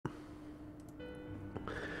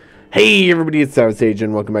Hey everybody, it's savagesageyt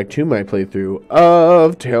and welcome back to my playthrough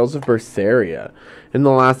of Tales of Berseria. In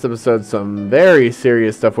the last episode, some very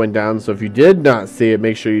serious stuff went down, so if you did not see it,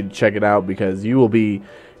 make sure you check it out because you will be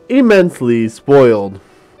immensely spoiled.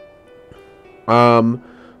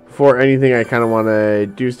 For anything, I kind of want to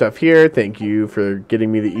do stuff here. Thank you for getting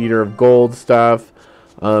me the Eater of Gold stuff,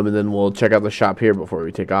 and then we'll check out the shop here before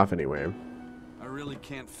we take off anyway. I really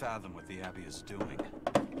can't fathom what the Abbey is doing.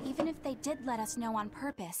 Even if they did let us know on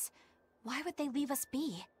purpose, why would they leave us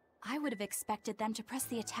be? I would have expected them to press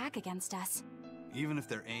the attack against us. Even if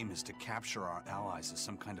their aim is to capture our allies as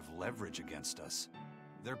some kind of leverage against us,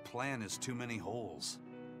 their plan is too many holes.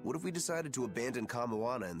 What if we decided to abandon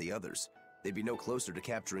Kamoana and the others? They'd be no closer to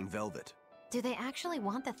capturing Velvet. Do they actually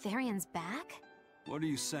want the Therians back? What are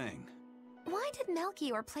you saying? Why did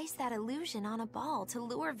Melchior place that illusion on a ball to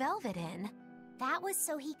lure Velvet in? That was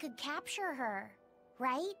so he could capture her,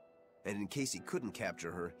 right? And in case he couldn't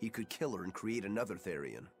capture her, he could kill her and create another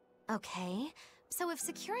Therian. Okay, so if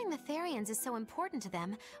securing the Therians is so important to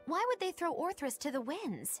them, why would they throw Orthrus to the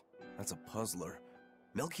winds? That's a puzzler.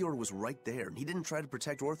 Melchior was right there, and he didn't try to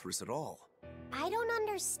protect Orthrus at all. I don't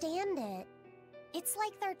understand it. It's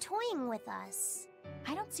like they're toying with us.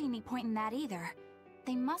 I don't see any point in that either.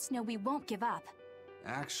 They must know we won't give up.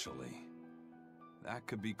 Actually, that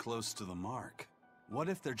could be close to the mark. What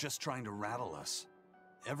if they're just trying to rattle us?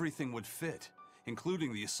 Everything would fit,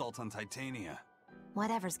 including the assault on Titania.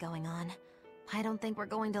 Whatever's going on, I don't think we're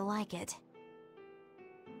going to like it.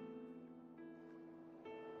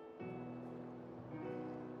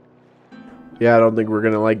 Yeah, I don't think we're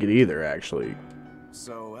gonna like it either, actually.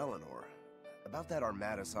 So, Eleanor, about that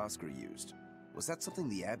Armatus Oscar used, was that something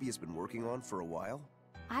the Abbey has been working on for a while?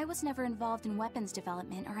 I was never involved in weapons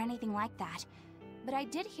development or anything like that, but I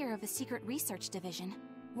did hear of a secret research division.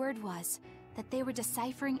 Word was that they were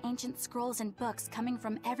deciphering ancient scrolls and books coming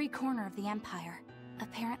from every corner of the Empire.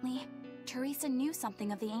 Apparently, Teresa knew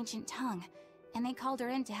something of the ancient tongue, and they called her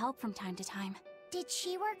in to help from time to time. Did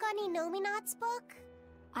she work on Inominat's book?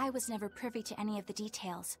 I was never privy to any of the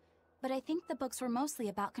details, but I think the books were mostly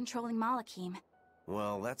about controlling Malachim.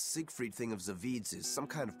 Well, that Siegfried thing of Zavid's is some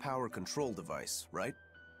kind of power control device, right?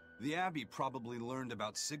 The Abbey probably learned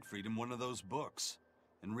about Siegfried in one of those books,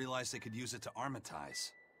 and realized they could use it to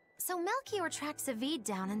armatize. So Melchior tracked Zavid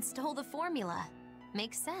down and stole the formula.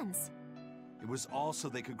 Makes sense. It was all so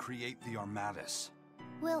they could create the Armatus.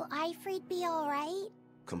 Will Ifrit be alright?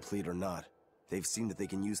 Complete or not, they've seen that they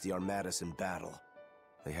can use the Armatus in battle.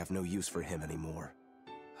 They have no use for him anymore.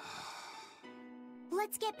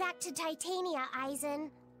 Let's get back to Titania,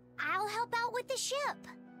 Eisen. I'll help out with the ship.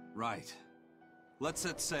 Right. Let's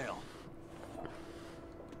set sail.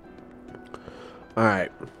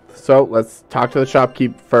 Alright, so let's talk to the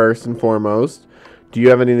shopkeep first and foremost. Do you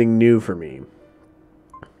have anything new for me?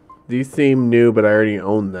 These seem new, but I already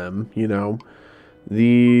own them, you know.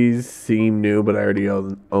 These seem new, but I already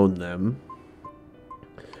own them.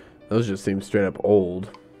 Those just seem straight up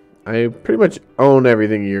old. I pretty much own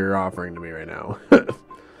everything you're offering to me right now.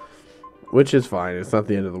 Which is fine, it's not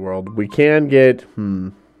the end of the world. We can get,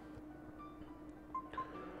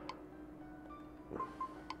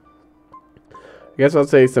 I guess I'll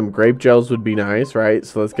say some grape gels would be nice, right?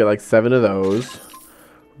 So let's get like 7 of those.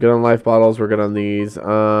 Good on life bottles. We're good on these.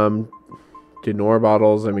 Denor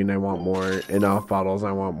bottles. I mean, I want more. Enough bottles.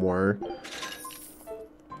 I want more.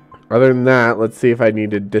 Other than that, let's see if I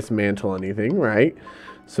need to dismantle anything, right?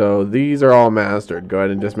 So these are all mastered. Go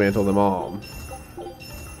ahead and dismantle them all.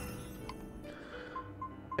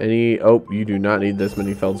 Oh, you do not need this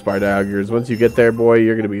many feldspar daggers. Once you get there, boy,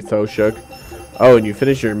 you're going to be so shook. Oh, and you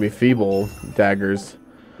finish your feeble daggers.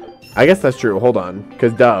 I guess that's true. Hold on.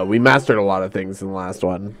 Because, duh, we mastered a lot of things in the last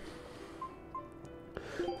one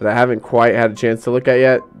that I haven't quite had a chance to look at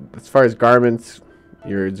yet. As far as garments,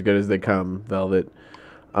 you're as good as they come, Velvet.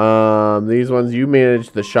 These ones, you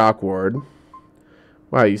managed the shock ward.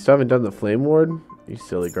 Wow, you still haven't done the flame ward? You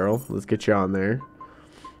silly girl. Let's get you on there.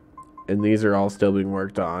 And these are all still being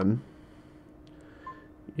worked on.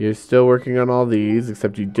 You're still working on all these,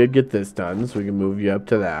 except you did get this done, so we can move you up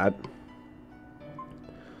to that.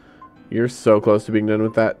 You're so close to being done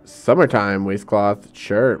with that. Summertime waistcloth,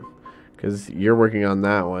 sure. Because you're working on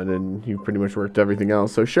that one, and you pretty much worked everything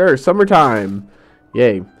else. So sure, summertime.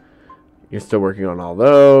 Yay. You're still working on all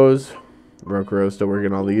those. Rokuro's still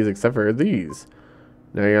working on all these, except for these.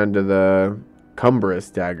 Now you're onto the cumbrous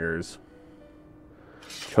daggers.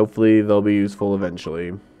 Hopefully they'll be useful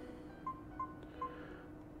eventually.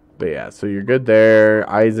 But yeah, so you're good there.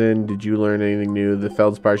 Eisen, did you learn anything new? The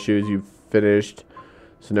feldspar shoes you've finished.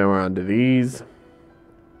 So now we're on to these.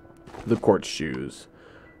 The quartz shoes.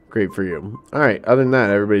 Great for you. Alright, other than that,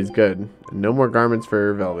 everybody's good. No more garments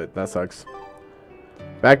for Velvet. That sucks.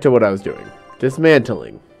 Back to what I was doing.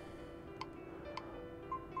 Dismantling.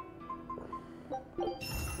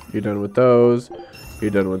 You're done with those.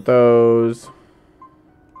 You're done with those.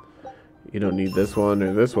 You don't need this one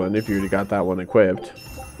or this one if you already got that one equipped.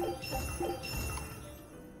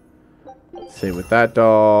 Same with that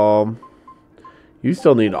doll. You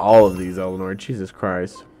still need all of these, Eleanor. Jesus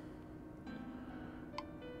Christ.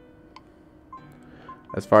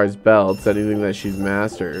 As far as belts, anything that she's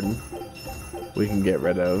mastered, we can get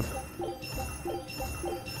rid of.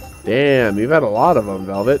 Damn, you've had a lot of them,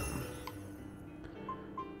 Velvet.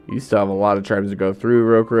 You still have a lot of tribes to go through,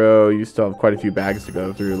 Rokuro. You still have quite a few bags to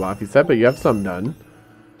go through, Laphicet, but you have some done.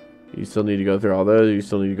 You still need to go through all those. You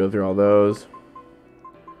still need to go through all those.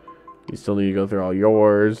 You still need to go through all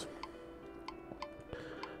yours.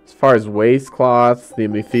 As far as waistcloths, the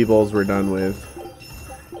Amphibles we're done with.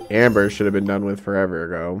 Amber should have been done with forever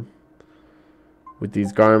ago. With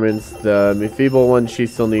these garments, the Amphible one she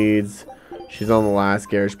still needs. She's on the last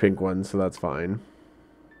garish pink one, so that's fine.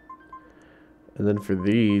 And then for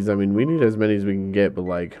these, I mean, we need as many as we can get, but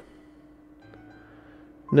like...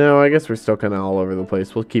 No, I guess we're still kind of all over the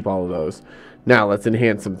place. We'll keep all of those. Now, let's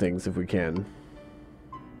enhance some things if we can.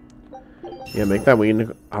 Yeah, make that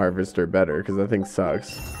Ween Harvester better, because that thing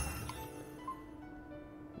sucks.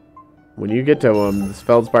 When you get to him, this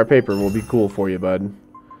Feldspar paper will be cool for you, bud.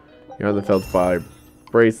 You're on the Feldspar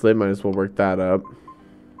bracelet. Might as well work that up.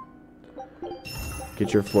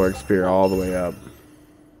 Get your Floric Spear all the way up.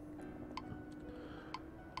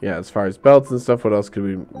 Yeah, as far as belts and stuff, what else could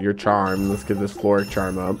we... Your charm. Let's get this Floric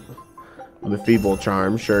charm up. The Feeble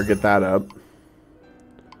charm. Sure, get that up.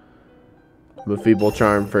 The Feeble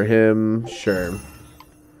charm for him. Sure.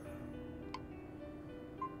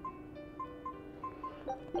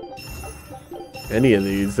 Any of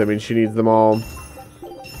these. I mean, she needs them all.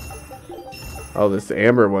 Oh, this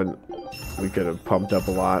Amber one we could have pumped up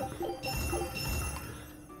a lot.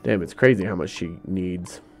 Damn, it's crazy how much she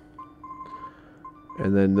needs.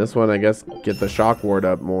 And then this one, I guess, get the shock ward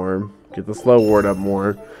up more. Get the slow ward up more.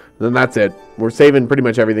 And then that's it. We're saving pretty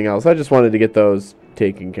much everything else. I just wanted to get those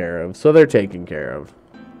taken care of. So they're taken care of.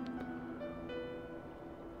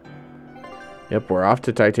 Yep, we're off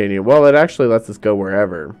to Titania. Well, it actually lets us go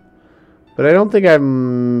wherever. But I don't think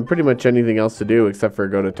I'm pretty much anything else to do except for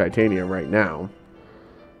go to Titania right now.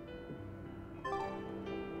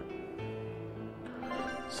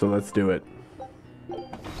 So let's do it.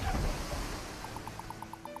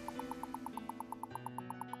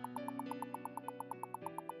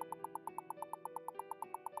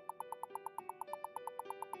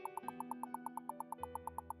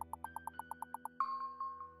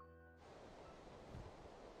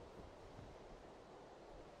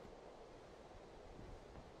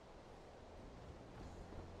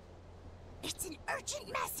 It's an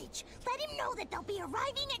urgent message. Let him know that they'll be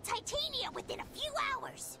arriving at Titania within a few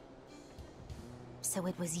hours. So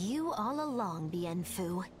it was you all along, Bien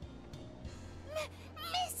Phu.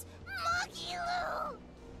 Miss Magilu!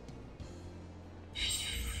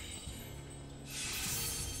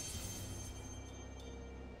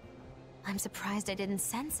 I'm surprised I didn't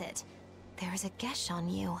sense it. There is a gesh on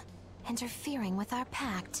you, interfering with our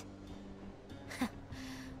pact.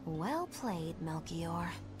 Well played, Melchior.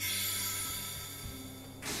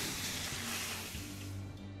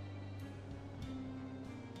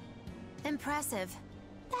 Impressive.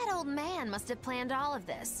 That old man must have planned all of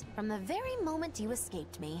this, from the very moment you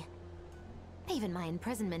escaped me. Even my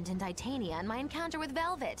imprisonment in Titania and my encounter with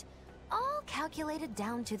Velvet. All calculated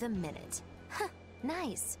down to the minute.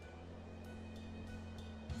 Nice.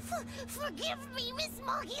 Forgive me, Miss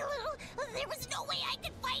Magilu. There was no way I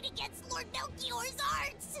could fight against Lord Melchior's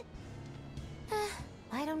arts.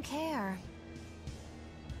 I don't care.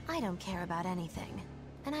 I don't care about anything.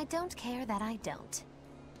 And I don't care that I don't.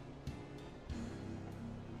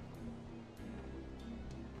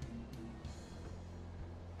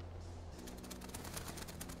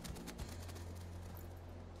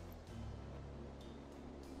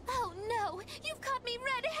 Oh no! You've caught me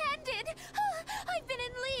red-handed! I've been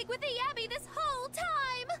in league with the Abbey this whole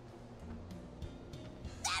time!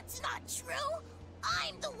 That's not true.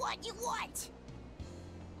 I'm the one you want.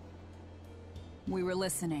 We were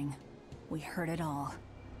listening. We heard it all.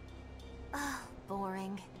 Oh,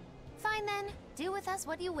 boring. Fine then. Do with us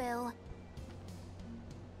what you will.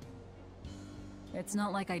 It's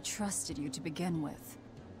not like I trusted you to begin with.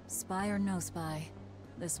 Spy or no spy,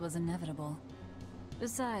 this was inevitable.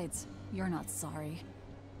 Besides, you're not sorry.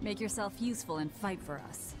 Make yourself useful and fight for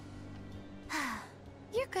us.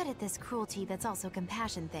 You're good at this cruelty that's also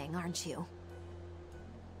compassion thing, aren't you?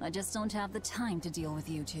 I just don't have the time to deal with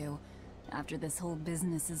you two. After this whole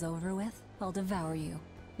business is over with, I'll devour you,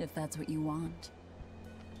 if that's what you want.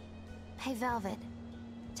 Hey, Velvet.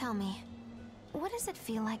 Tell me, what does it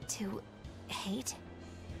feel like to hate?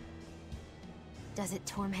 Does it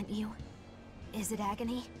torment you? Is it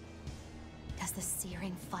agony? Does the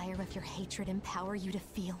searing fire of your hatred empower you to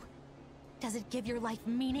feel? Does it give your life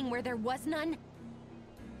meaning where there was none?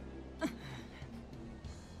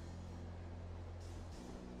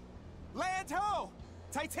 Land ho!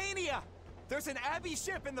 Titania! There's an Abbey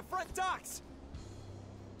ship in the front docks!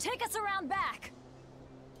 Take us around back!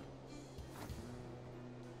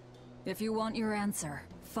 If you want your answer,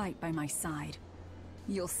 fight by my side.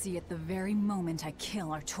 You'll see it the very moment I kill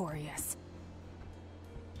Artorias.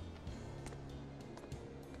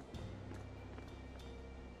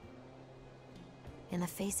 In the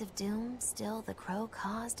face of doom, still the crow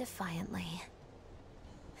caws defiantly.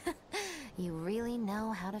 You really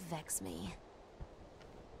know how to vex me.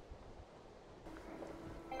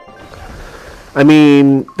 I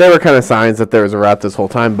mean, there were kind of signs that there was a rat this whole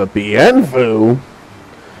time, but Bienfu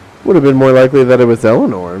would have been more likely that it was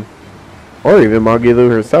Eleanor. Or even Magilu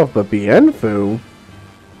herself, but Bienfu.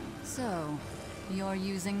 So, you're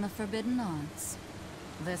using the forbidden arts.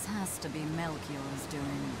 This has to be Melchior's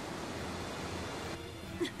doing.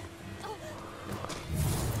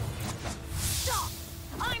 Stop!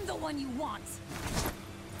 I'm the one you want!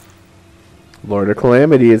 Lord of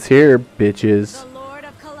Calamity is here, bitches. The Lord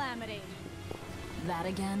of Calamity. That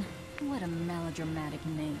again? What a melodramatic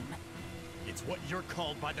name. It's what you're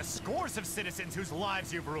called by the scores of citizens whose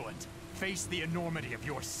lives you've ruined. Face the enormity of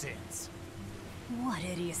your sins. What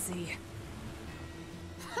idiocy.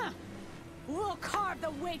 Huh. We'll carve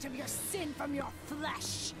the weight of your sin from your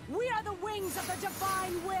flesh. We are the wings of the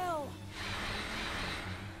divine will.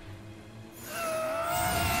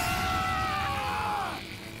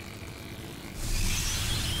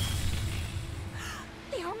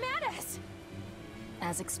 The Armatus!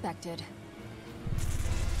 As expected.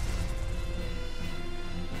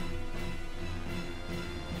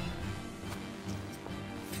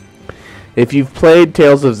 If you've played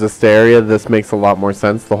Tales of Berseria, this makes a lot more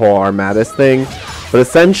sense, the whole Armatus thing. But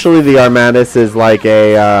essentially the Armatus is like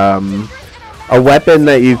a weapon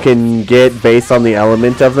that you can get based on the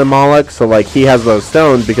element of the Moloch. So like he has those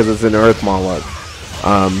stones because it's an Earth Moloch.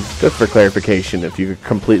 Just for clarification, if you're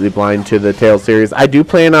completely blind to the Tales series. I do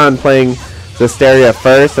plan on playing Berseria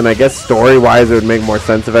first, and I guess story-wise it would make more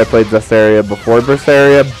sense if I played Berseria before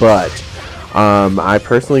Berseria, but I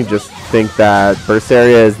personally just think that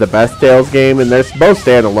Berseria is the best Tales game, and they're both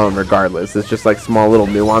standalone regardless. It's just like small little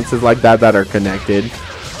nuances like that that are connected.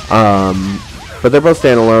 But they're both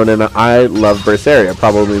standalone, and I love Berseria,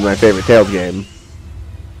 probably my favorite Tales game.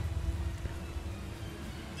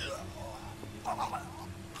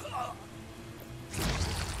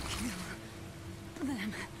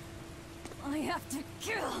 Them. I have to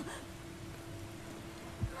kill.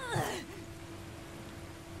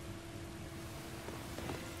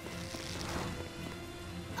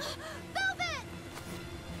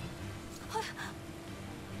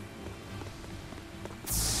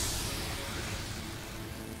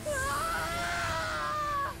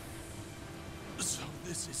 So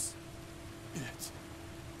this is it.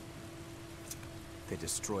 They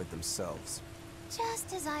destroyed themselves.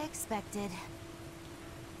 Just as I expected.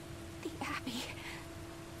 The Abbey.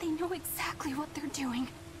 They know exactly what they're doing.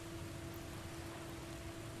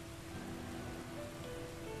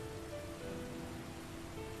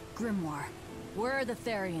 Grimoire, where are the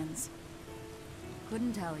Therians?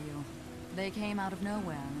 Couldn't tell you. They came out of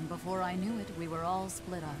nowhere, and before I knew it, we were all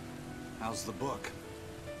split up. How's the book?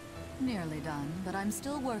 Nearly done, but I'm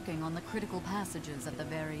still working on the critical passages at the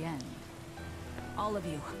very end. All of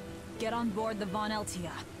you, get on board the Von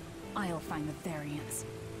Eltia. I'll find the Therians.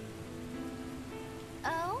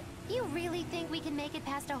 Oh? You really think we can make it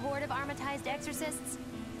past a horde of armatized exorcists?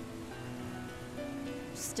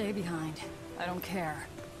 Stay behind. I don't care.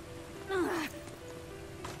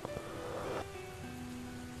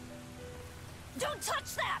 Don't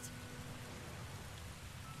touch that!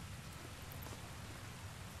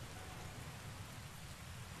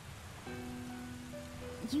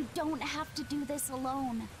 You don't have to do this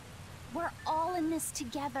alone. We're all in this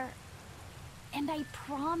together. And I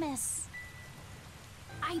promise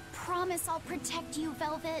I'll protect you,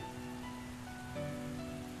 Velvet.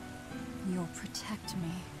 You'll protect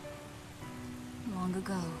me. Long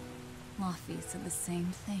ago, Laffy said the same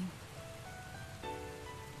thing.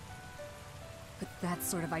 But that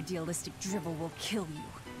sort of idealistic drivel will kill you.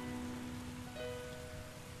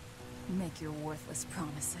 Make your worthless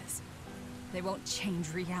promises. They won't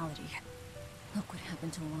change reality. Look what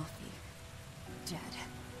happened to Luffy. Dead.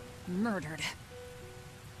 Murdered.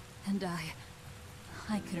 And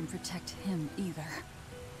I couldn't protect him either.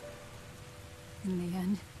 In the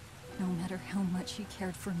end, no matter how much he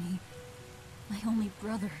cared for me, my only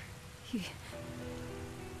brother, his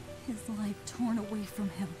life torn away from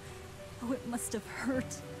him. Oh, it must have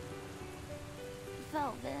hurt.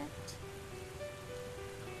 Velvet.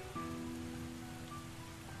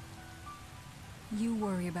 You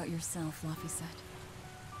worry about yourself, Luffy said.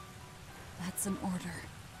 That's an order.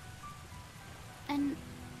 An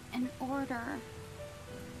order.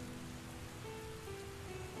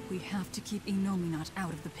 We have to keep Inominat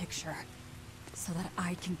out of the picture, so that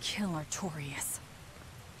I can kill Artorias.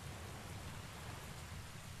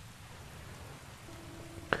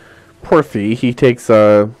 Poor Fee, he takes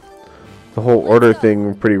the whole order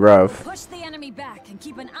thing pretty rough. Push the enemy back and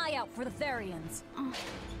keep an eye out for the Therians.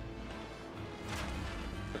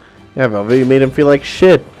 Yeah, Velvet, you made him feel like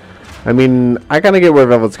shit. I mean, I kind of get where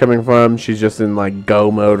Velvet's coming from. She's just in, like, go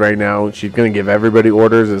mode right now. She's going to give everybody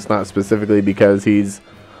orders. It's not specifically because he's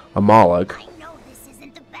a Moloch. I know this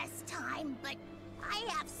isn't the best time, but I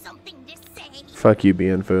have something to say. Fuck you,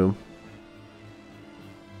 Bienfu.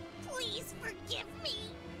 Please forgive me.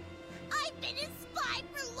 I've been a spy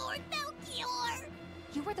for Lord Melchior.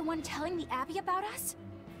 You were the one telling the Abbey about us?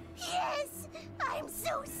 Yes, I'm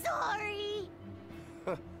so sorry.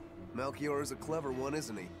 Melchior is a clever one,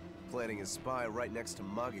 isn't he? Planting his spy right next to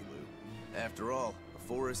Magilu. After all, a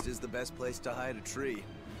forest is the best place to hide a tree.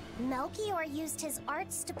 Melchior used his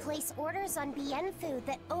arts to place orders on Bienfu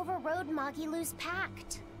that overrode Magilu's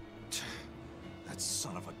pact. That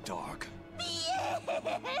son of a dog.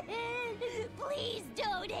 Please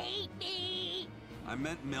don't hate me. I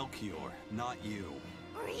meant Melchior, not you.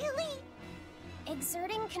 Really?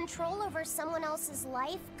 Exerting control over someone else's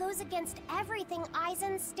life goes against everything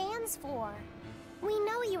Aizen stands for. We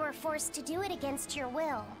know you were forced to do it against your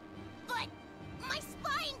will. But my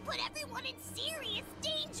spying put everyone in serious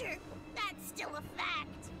danger. That's still a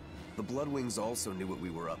fact. The Bloodwings also knew what we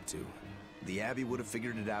were up to. The Abbey would have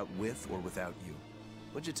figured it out with or without you.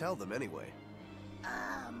 What'd you tell them anyway?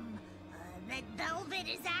 That Velvet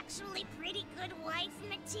is actually pretty good wife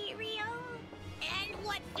material? And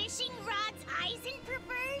what fishing rods Aizen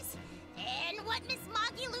prefers? And what Miss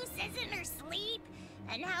Magilu says in her sleep?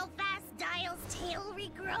 And how fast Dial's tail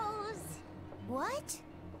regrows? What?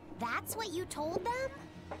 That's what you told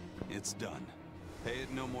them? It's done. Pay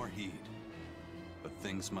it no more heed. But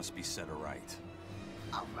things must be set aright.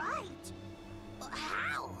 Alright.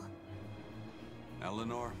 How?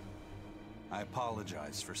 Eleanor, I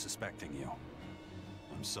apologize for suspecting you.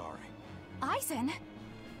 I'm sorry. Aizen?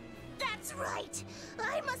 That's right!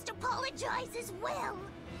 I must apologize as well!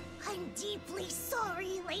 I'm deeply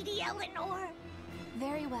sorry, Lady Eleanor!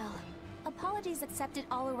 Very well. Apologies accepted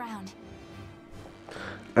all around.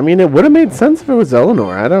 I mean, it would have made sense if it was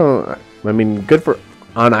Eleanor. I mean, good for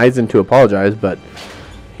on Aizen to apologize, but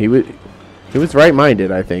he was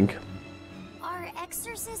right-minded, I think. Are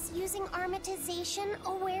exorcists using armatization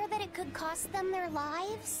aware that it could cost them their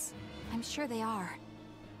lives? I'm sure they are.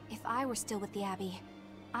 If I were still with the Abbey,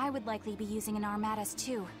 I would likely be using an armatus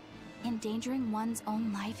too. Endangering one's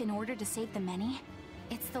own life in order to save the many?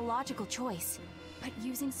 It's the logical choice. But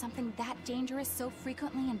using something that dangerous so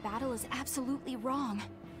frequently in battle is absolutely wrong.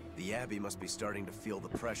 The Abbey must be starting to feel the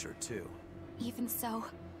pressure, too. Even so,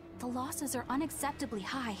 the losses are unacceptably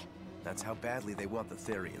high. That's how badly they want the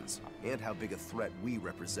Therians, and how big a threat we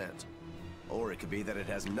represent. Or it could be that it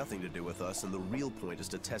has nothing to do with us, and the real point is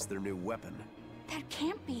to test their new weapon. That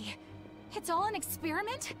can't be. It's all an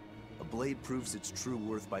experiment? A blade proves its true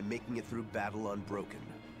worth by making it through battle unbroken.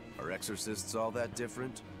 Are exorcists all that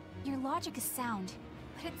different? Your logic is sound,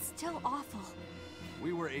 but it's still awful.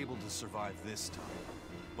 We were able to survive this time,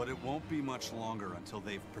 but it won't be much longer until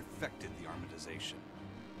they've perfected the armatization.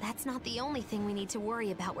 That's not the only thing we need to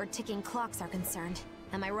worry about where ticking clocks are concerned.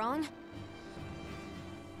 Am I wrong?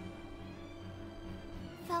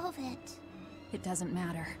 Velvet. It doesn't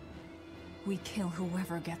matter. We kill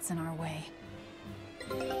whoever gets in our way.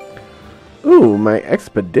 Ooh, my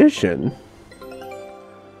expedition.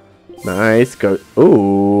 Nice. Go.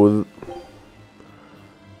 Ooh.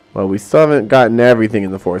 Well, we still haven't gotten everything in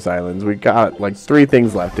the Force Islands. We got like 3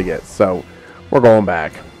 things left to get, so we're going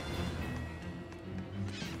back.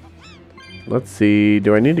 Let's see.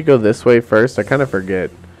 Do I need to go this way first? I kind of forget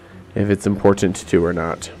if it's important to or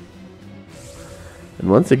not. And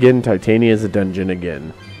once again, Titania is a dungeon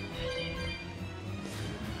again.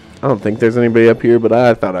 I don't think there's anybody up here, but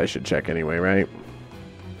I thought I should check anyway, right?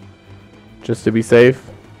 Just to be safe.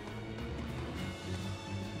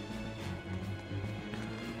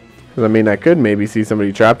 I mean, I could maybe see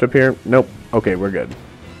somebody trapped up here. Nope. Okay, we're good.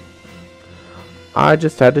 I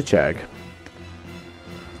just had to check.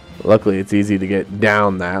 Luckily, it's easy to get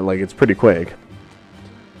down that. Like, it's pretty quick.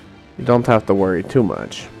 You don't have to worry too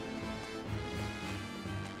much.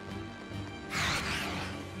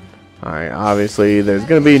 Alright, obviously, there's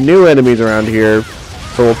going to be new enemies around here.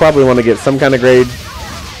 So we'll probably want to get some kind of grade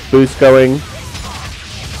boost going.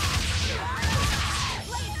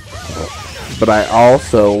 But I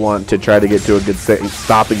also want to try to get to a good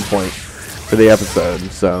stopping point for the episode.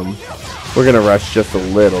 So we're going to rush just a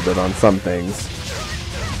little bit on some things.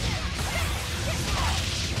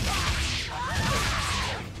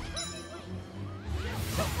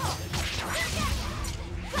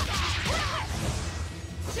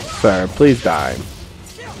 Sir, please die.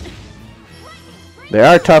 They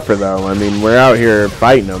are tougher though. I mean, we're out here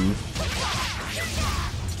fighting them.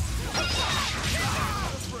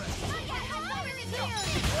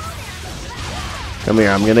 Come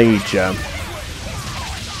here, I'm gonna eat ya.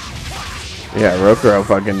 Yeah, Rokuro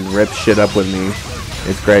fucking rips shit up with me.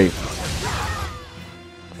 It's great.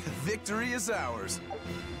 Victory is ours.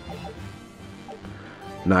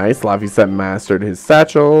 Nice. Laphicet mastered his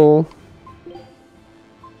satchel.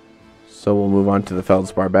 So we'll move on to the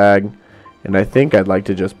Feldspar bag. And I think I'd like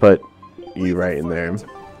to just put you right in there.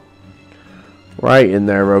 Right in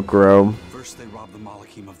there, Rokuro. First they robbed the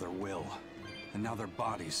Malachim of their will. And now their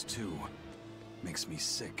bodies too. Makes me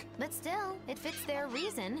sick. But still, it fits their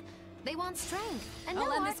reason. They want strength. And no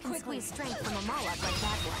art can squeeze strength from a Moloch like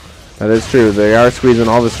that one. That is true. They are squeezing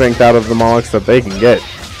all the strength out of the Molochs that they can get.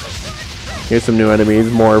 Here's some new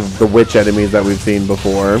enemies. More of the witch enemies that we've seen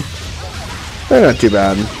before. They're not too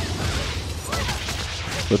bad.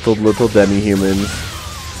 Little demi-humans.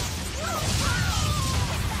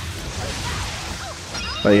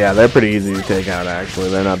 But yeah, they're pretty easy to take out, actually.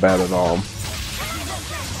 They're not bad at all.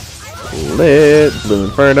 Lit. Blue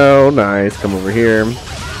Inferno. Nice. Come over here.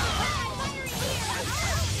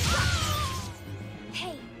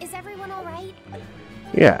 Hey, is everyone alright?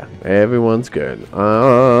 Yeah, everyone's good.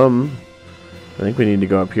 I think we need to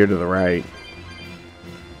go up here to the right.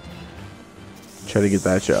 Try to get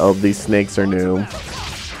that shit. Oh, these snakes are new.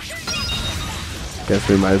 Guess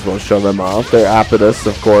we might as well show them off. They're Apodus,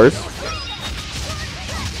 of course.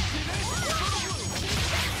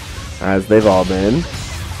 As they've all been.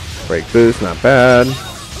 Break boost, not bad.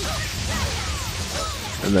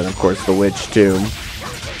 And then, of course, the witch, too.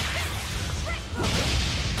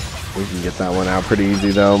 We can get that one out pretty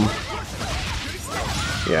easy, though.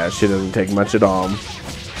 Yeah, she doesn't take much at all.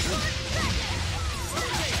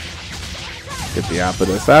 Get the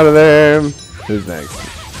Apodus out of there. Who's next?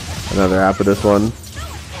 Another Apodus one.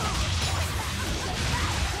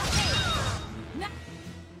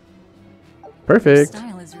 Perfect.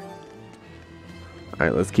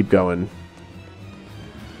 Alright, let's keep going.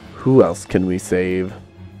 Who else can we save?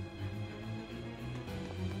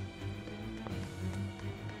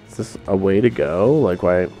 Is this a way to go? Like,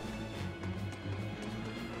 why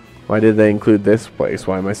did they include this place?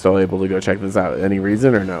 Why am I still able to go check this out? Any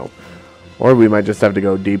reason or no? Or we might just have to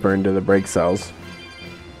go deeper into the break cells.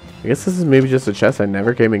 I guess this is maybe just a chest I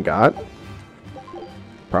never came and got.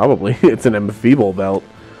 Probably. It's an enfeeble belt.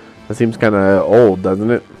 That seems kind of old,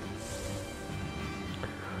 doesn't it?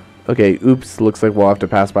 Okay, oops. Looks like we'll have to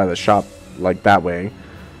pass by the shop, like, that way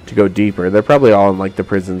to go deeper. They're probably all in, like, the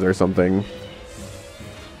prisons or something.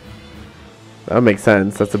 That makes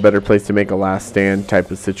sense. That's a better place to make a last stand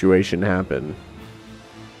type of situation happen.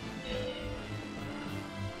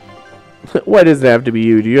 Why does it have to be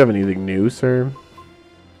you? Do you have anything new, sir?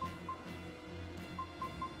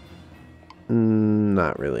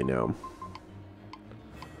 Not really, no.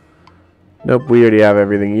 Nope, we already have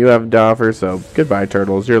everything you have to offer, so goodbye,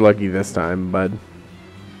 turtles. You're lucky this time, bud.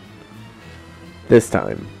 This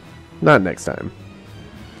time. Not next time.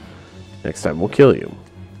 Next time we'll kill you.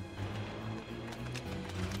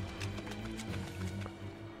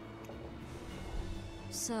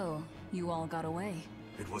 So, you all got away.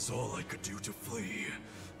 It was all I could do to flee.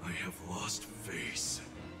 I have lost face.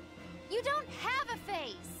 You don't have a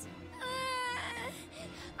face!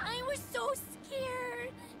 I was so scared.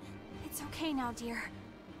 It's okay now, dear.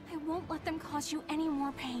 I won't let them cause you any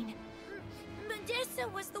more pain. Medusa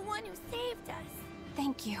was the one who saved us.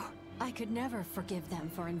 Thank you. I could never forgive them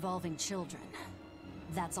for involving children.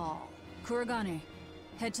 That's all. Kurogane,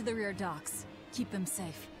 head to the rear docks. Keep them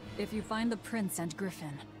safe. If you find the prince and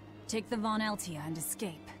Griffin, take the Von Altia and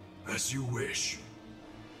escape. As you wish.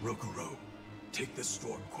 Rokuro, take the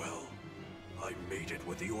Stormquell. I made it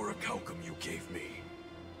with the orichalcum you gave me.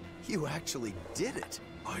 You actually did it.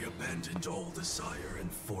 I abandoned all desire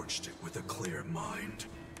and forged it with a clear mind.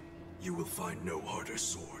 You will find no harder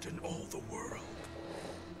sword in all the world.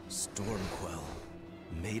 Stormquell.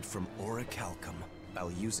 Made from orichalcum.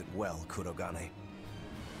 I'll use it well, Kurogane.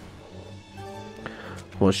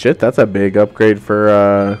 Well, shit, that's a big upgrade for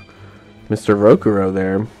Mr. Rokuro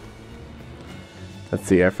there. Let's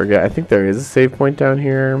see, I forget. I think there is a save point down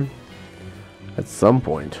here at some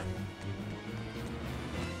point.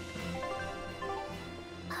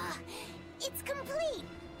 It's complete!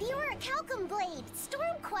 The orichalcum blade,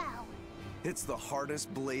 Stormquell! It's the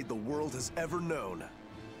hardest blade the world has ever known.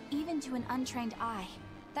 Even to an untrained eye,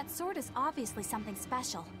 that sword is obviously something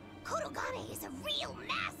special. Kurogane is a real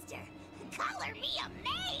master! Color me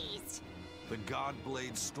amazed! The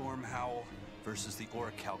Godblade Stormhowl versus the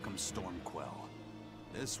Orichalcum Stormquell.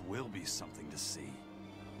 This will be something to see.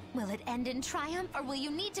 Will it end in triumph, or will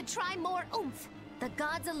you need to try more oomph? The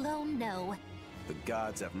gods alone know. The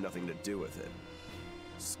gods have nothing to do with it.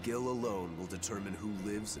 Skill alone will determine who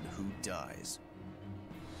lives and who dies.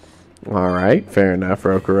 Alright, fair enough,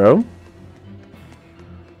 Rokuro.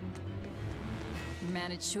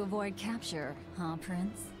 Managed to avoid capture, huh,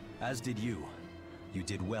 Prince? As did you. You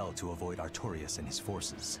did well to avoid Artorias and his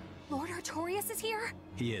forces. Lord Artorias is here?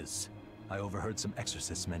 He is. I overheard some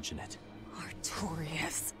exorcists mention it.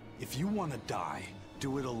 Artorias. If you want to die,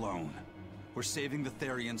 do it alone. We're saving the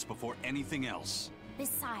Therians before anything else.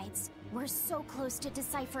 Besides, we're so close to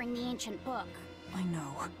deciphering the ancient book. I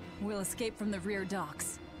know. We'll escape from the rear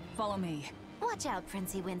docks. Follow me. Watch out,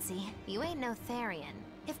 Princey Wincy. You ain't no Therian.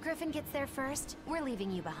 If Griffin gets there first, we're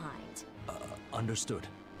leaving you behind. Understood.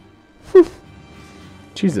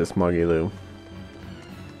 Jesus, Muggy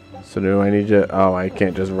So do I need to... Oh, I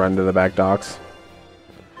can't just run to the back docks.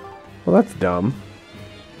 Well, that's dumb.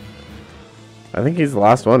 I think he's the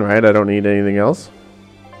last one, right? I don't need anything else.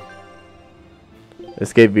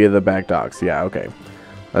 Escape via the back docks. Yeah, okay.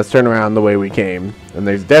 Let's turn around the way we came. And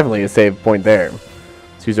there's definitely a save point there.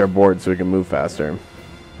 Let's use our board so we can move faster.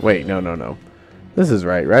 Wait, no. This is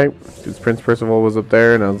right? Because Prince Percival was up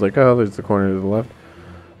there, and I was like, oh, there's the corner to the left.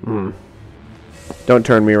 Don't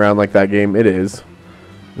turn me around like that, game. It is.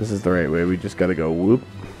 This is the right way. We just gotta go whoop.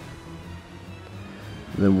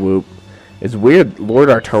 And then whoop. It's weird. Lord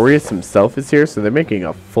Artorias himself is here, so they're making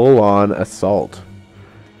a full-on assault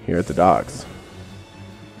here at the docks.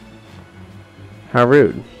 How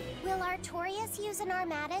rude. Will Artorias use an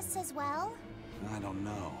Armatus as well? I don't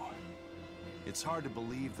know. It's hard to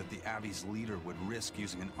believe that the Abbey's leader would risk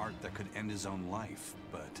using an art that could end his own life,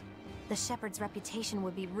 but... The Shepherd's reputation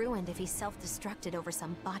would be ruined if he self-destructed over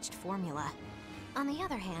some botched formula. On the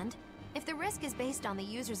other hand, if the risk is based on the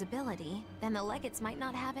user's ability, then the legates might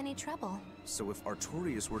not have any trouble. So if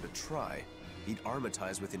Artorias were to try, he'd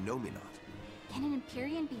armatize with Innominat. Can an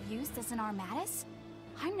Empyrean be used as an Armatus?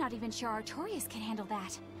 I'm not even sure Artorias can handle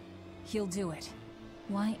that. He'll do it.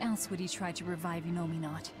 Why else would he try to revive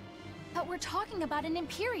Innominat? But we're talking about an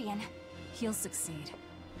Empyrean. He'll succeed.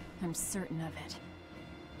 I'm certain of it.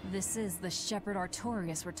 This is the Shepherd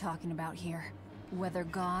Artorias we're talking about here. Whether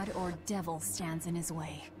God or devil stands in his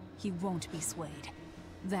way, he won't be swayed.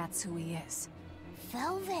 That's who he is.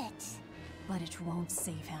 Velvet. But it won't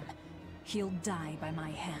save him. He'll die by my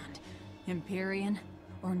hand. Empyrean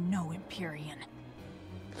or no Empyrean.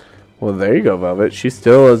 Well, there you go, Velvet. She's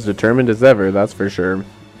still as determined as ever, that's for sure.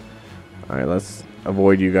 Alright, let's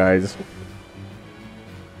avoid you guys.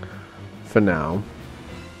 For now.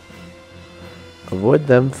 Avoid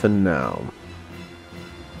them for now.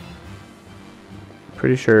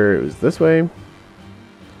 Pretty sure it was this way.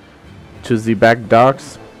 To the back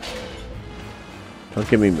docks. Don't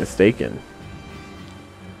get me mistaken.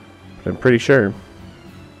 But I'm pretty sure.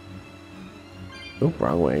 Oh,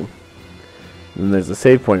 wrong way. And then there's a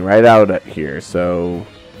save point right out at here, so...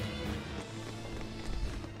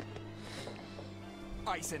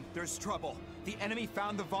 Ison, there's trouble. The enemy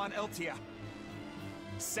found the Von Eltia.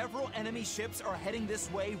 Several enemy ships are heading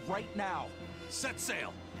this way right now. Set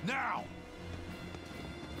sail, now!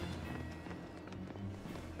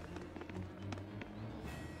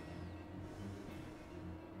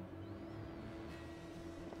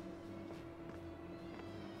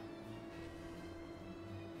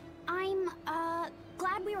 I'm,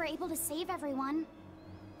 glad we were able to save everyone.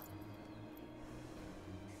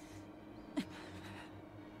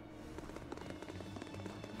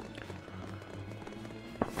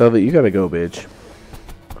 Velvet, you gotta go, bitch.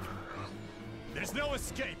 There's no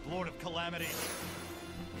escape, Lord of Calamity.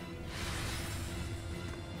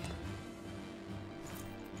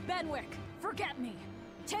 Benwick, forget me.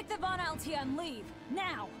 Take the Von Eltia and leave,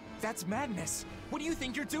 now. That's madness. What do you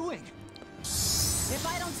think you're doing? If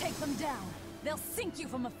I don't take them down, they'll sink you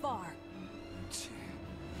from afar.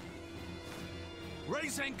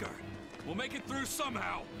 Raise anchor! We'll make it through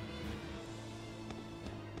somehow.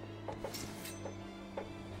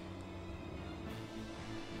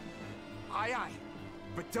 Aye, aye.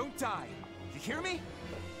 But don't die. You hear me?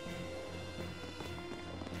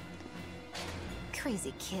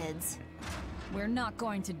 Crazy kids. We're not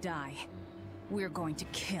going to die. We're going to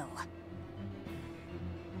kill.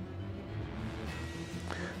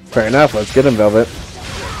 Fair enough. Let's get him, Velvet.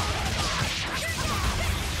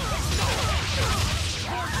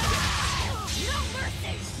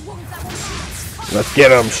 Let's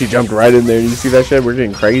get him. She jumped right in there. You see that shit? We're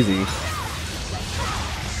getting crazy.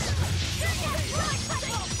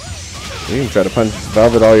 You can try to punch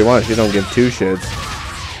Velvet all you want. She don't give two shits.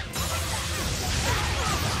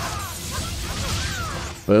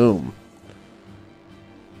 Boom.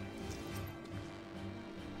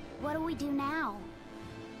 What do we do now?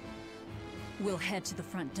 We'll head to the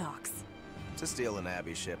front docks. To steal an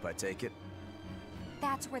Abbey ship, I take it.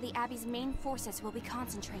 That's where the Abbey's main forces will be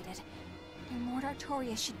concentrated. And Lord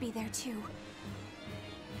Artorias should be there too.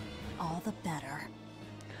 All the better.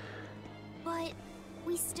 But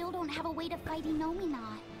we still don't have a way to fight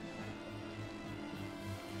Inomina.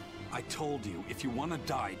 I told you, if you want to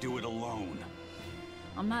die, do it alone.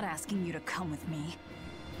 I'm not asking you to come with me.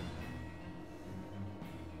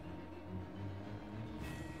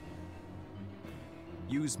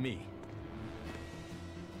 Use me.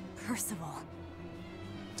 Percival.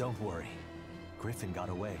 Don't worry. Griffin got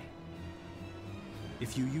away.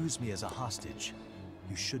 If you use me as a hostage,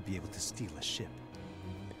 you should be able to steal a ship.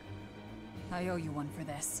 I owe you one for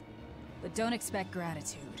this. But don't expect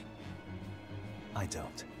gratitude. I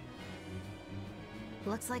don't.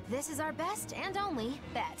 Looks like this is our best and only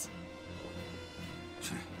bet.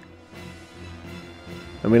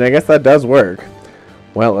 I mean, I guess that does work.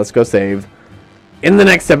 Well, let's go save. In the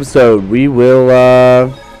next episode, we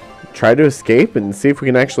will try to escape and see if we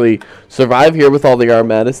can actually survive here with all the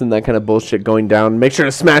Armadas and that kind of bullshit going down. Make sure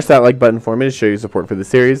to smash that like button for me to show your support for the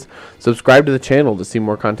series. Subscribe to the channel to see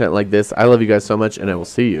more content like this. I love you guys so much, and I will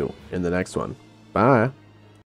see you in the next one. Bye.